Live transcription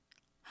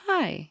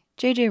Hi,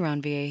 JJ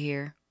Ronvier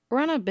here.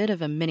 We're on a bit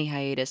of a mini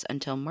hiatus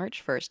until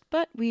March 1st,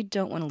 but we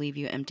don't want to leave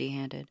you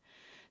empty-handed.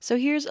 So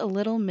here's a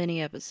little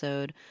mini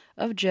episode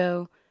of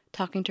Jo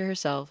talking to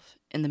herself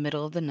in the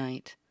middle of the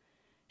night.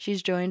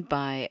 She's joined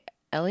by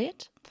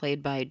Elliot,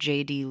 played by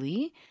J.D.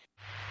 Lee.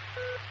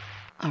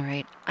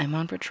 Alright, I'm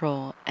on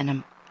patrol, and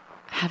I'm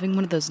having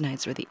one of those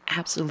nights where the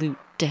absolute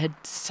dead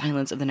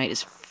silence of the night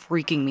is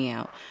freaking me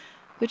out,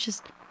 which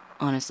is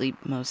honestly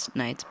most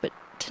nights, but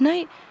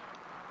tonight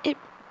it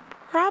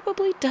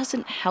probably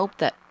doesn't help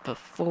that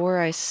before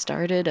I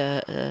started,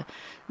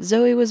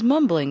 Zoe was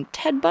mumbling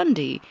Ted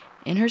Bundy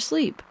in her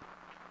sleep.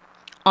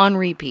 On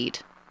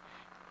repeat.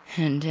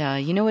 And,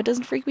 you know what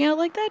doesn't freak me out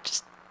like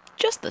that?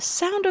 Just the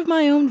sound of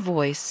my own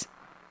voice.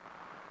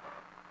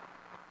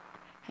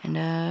 And,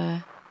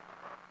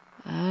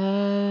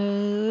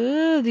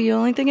 the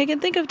only thing I can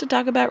think of to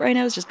talk about right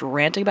now is just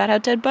ranting about how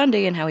Ted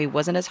Bundy and how he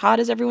wasn't as hot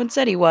as everyone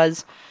said he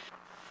was.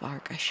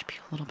 Fuck, I should be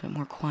a little bit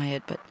more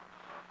quiet, but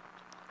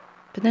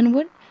then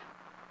what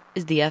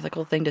is the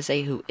ethical thing to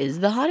say who is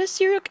the hottest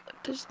serial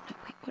killer?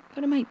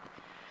 What am I?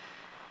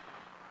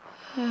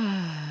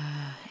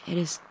 It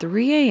is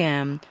 3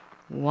 a.m.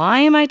 Why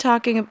am I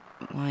talking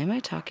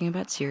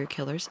about serial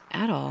killers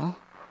at all?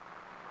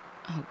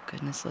 Oh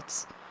goodness,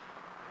 let's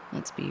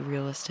be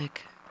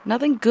realistic.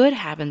 Nothing good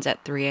happens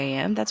at 3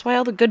 a.m. That's why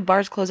all the good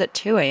bars close at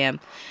 2 a.m.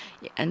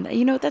 And,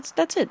 you know, that's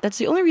it. That's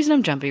the only reason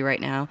I'm jumpy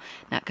right now.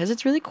 Not because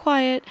it's really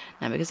quiet,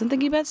 not because I'm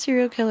thinking about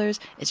serial killers.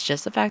 It's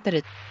just the fact that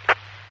it's...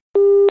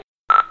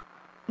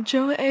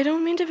 Jo, I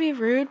don't mean to be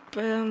rude,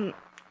 but,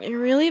 you're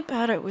really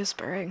bad at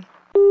whispering.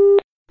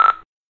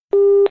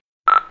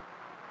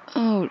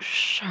 Oh,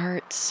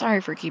 shart.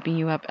 Sorry for keeping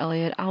you up,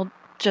 Elliot. I'll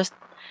just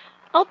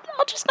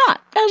not.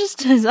 I'll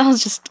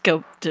just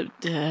go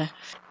to,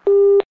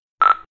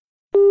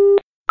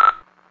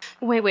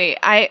 Wait,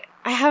 I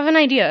have an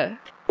idea.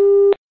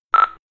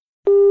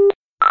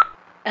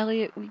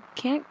 Elliot, we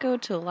can't go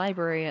to the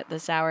library at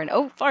this hour, and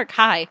oh, fuck,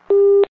 hi.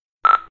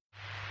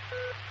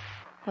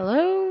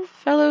 Hello,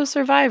 fellow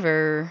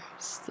survivor.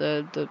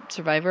 The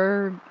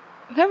survivor,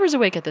 whoever's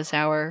awake at this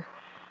hour.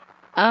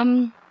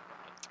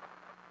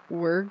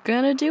 We're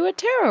gonna do a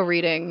tarot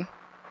reading.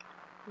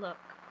 Look,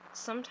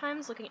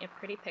 sometimes looking at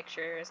pretty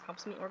pictures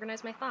helps me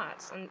organize my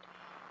thoughts, and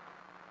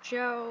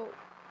Jo,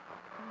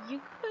 you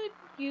could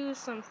use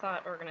some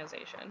thought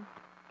organization.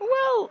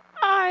 Well,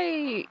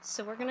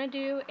 So we're gonna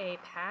do a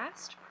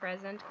past,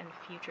 present, and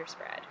future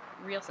spread.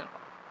 Real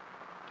simple.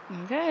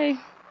 Okay.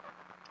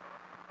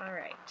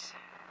 Alright.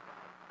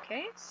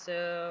 Okay,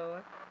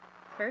 so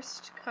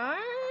first card...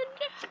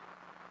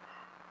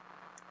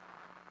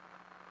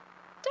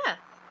 Death.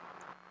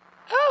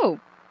 Oh,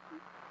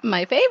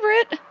 my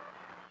favorite.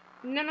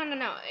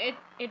 No.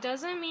 It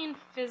doesn't mean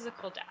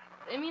physical death.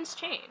 It means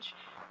change.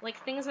 Like,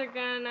 things are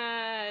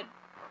gonna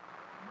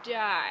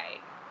die.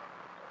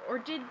 Or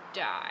did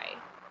die.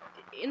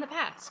 In the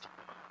past.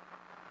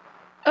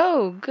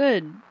 Oh,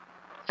 good.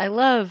 I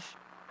love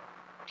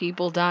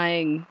people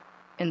dying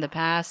in the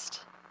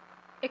past.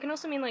 It can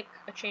also mean, like,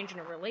 a change in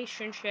a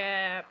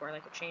relationship, or,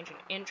 like, a change in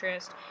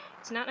interest.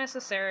 It's not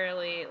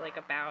necessarily, like,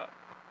 about,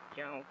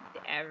 you know,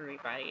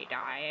 everybody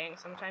dying.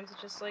 Sometimes it's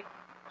just, like,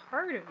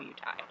 part of you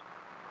died.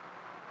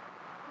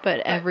 But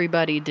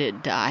everybody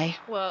did die.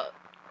 Well,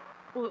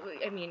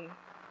 I mean...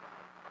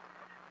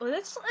 Well,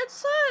 let's go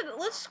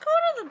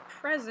to the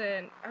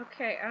present.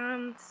 Okay,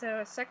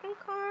 so second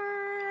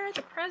card,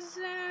 the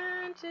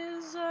present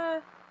is,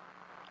 the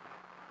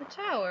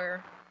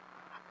tower.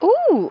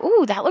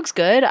 Ooh, that looks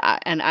good.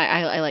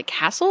 I like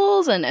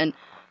castles and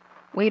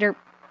wait,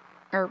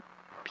 are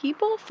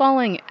people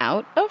falling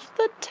out of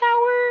the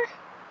tower?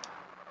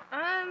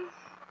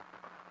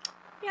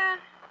 Yeah,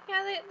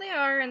 they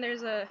are, and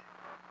there's a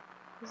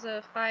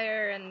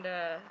fire and,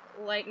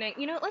 lightning.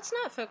 You know, let's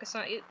not focus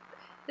on it.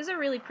 This is a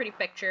really pretty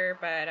picture,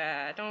 but,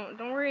 don't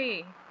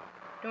worry.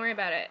 Don't worry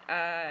about it.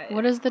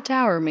 What does the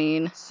tower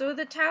mean? So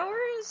the tower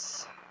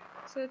is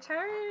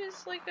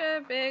like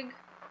a big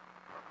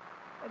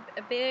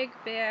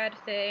bad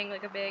thing,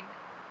 like a big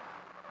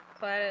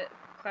cloud,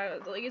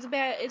 like it's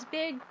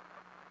big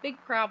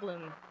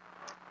problem.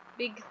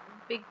 Big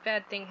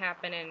bad thing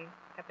happening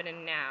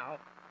now.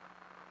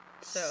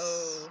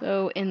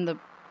 So in the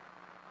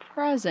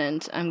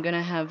present, I'm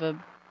gonna have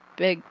a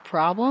big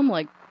problem,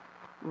 like,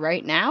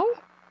 right now?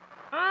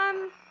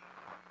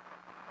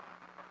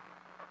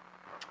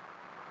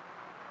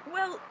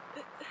 Well,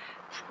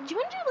 do you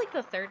want to do, like,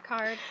 the third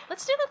card?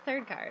 Let's do the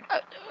third card.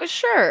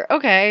 Sure,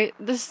 okay.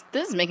 This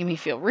is making me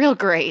feel real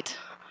great.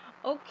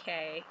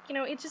 Okay. You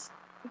know, you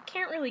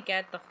can't really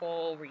get the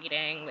whole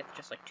reading with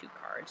just, like, 2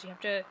 cards. You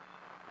have to...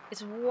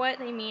 It's what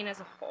they mean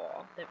as a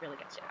whole that really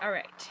gets you.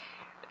 Alright.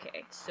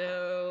 Okay,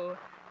 so...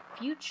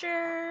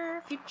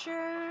 Future. The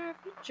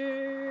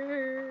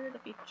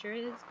future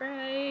is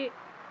bright.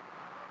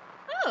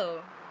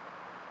 Oh.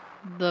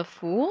 The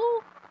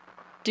Fool?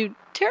 Do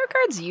tarot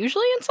cards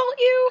usually insult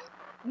you?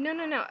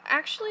 No.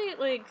 Actually,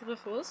 like, the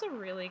Fool is a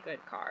really good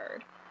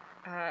card.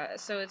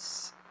 So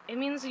it's it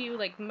means you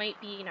like might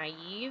be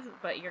naive,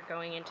 but you're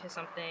going into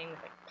something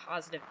with like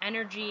positive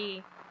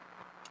energy,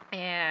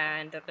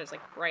 and that there's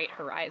like bright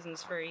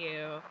horizons for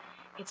you.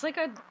 It's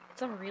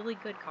a really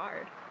good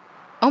card.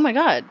 Oh my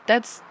god,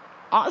 that's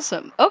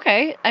awesome.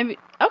 Okay, I'm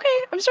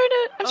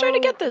starting to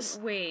get this.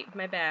 Wait,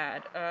 my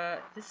bad.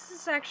 This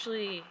is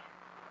actually,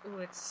 ooh,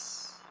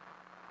 it's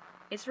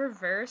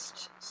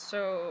reversed.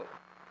 So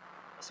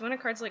when a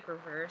card's like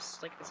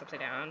reversed, like it's upside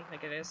down,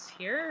 like it is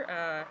here,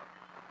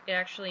 it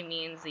actually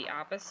means the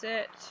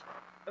opposite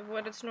of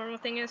what its normal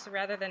thing is. So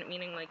rather than it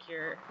meaning like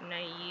you're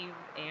naive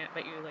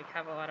but you like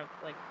have a lot of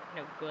like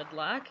good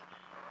luck,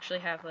 you actually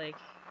have like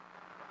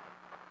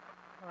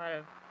a lot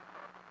of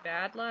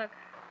bad luck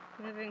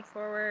moving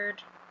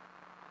forward.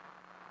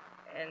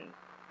 And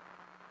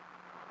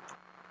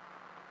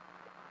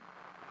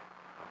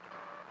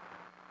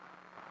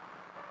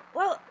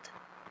well,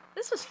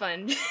 this was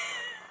fun.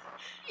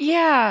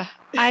 Yeah,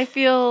 I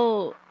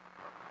feel.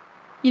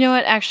 You know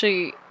what?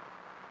 Actually,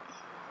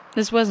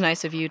 this was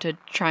nice of you to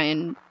try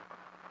and,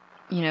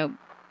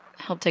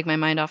 help take my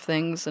mind off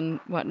things and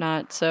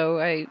whatnot. So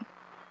I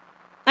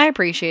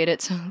appreciate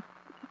it. So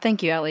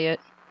thank you, Elliot.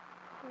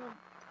 Well,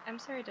 I'm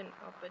sorry I didn't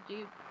help, but do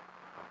you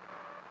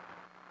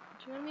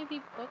want to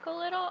maybe book a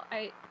little?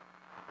 I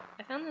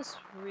found this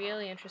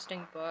really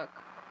interesting book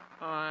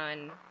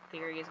on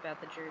theories about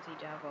the Jersey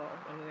Devil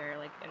when we were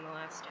like in the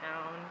last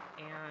town,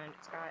 and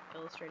it's got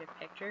illustrated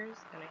pictures,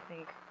 and I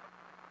think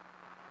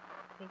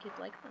you'd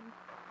like them.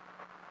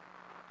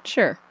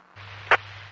 Sure.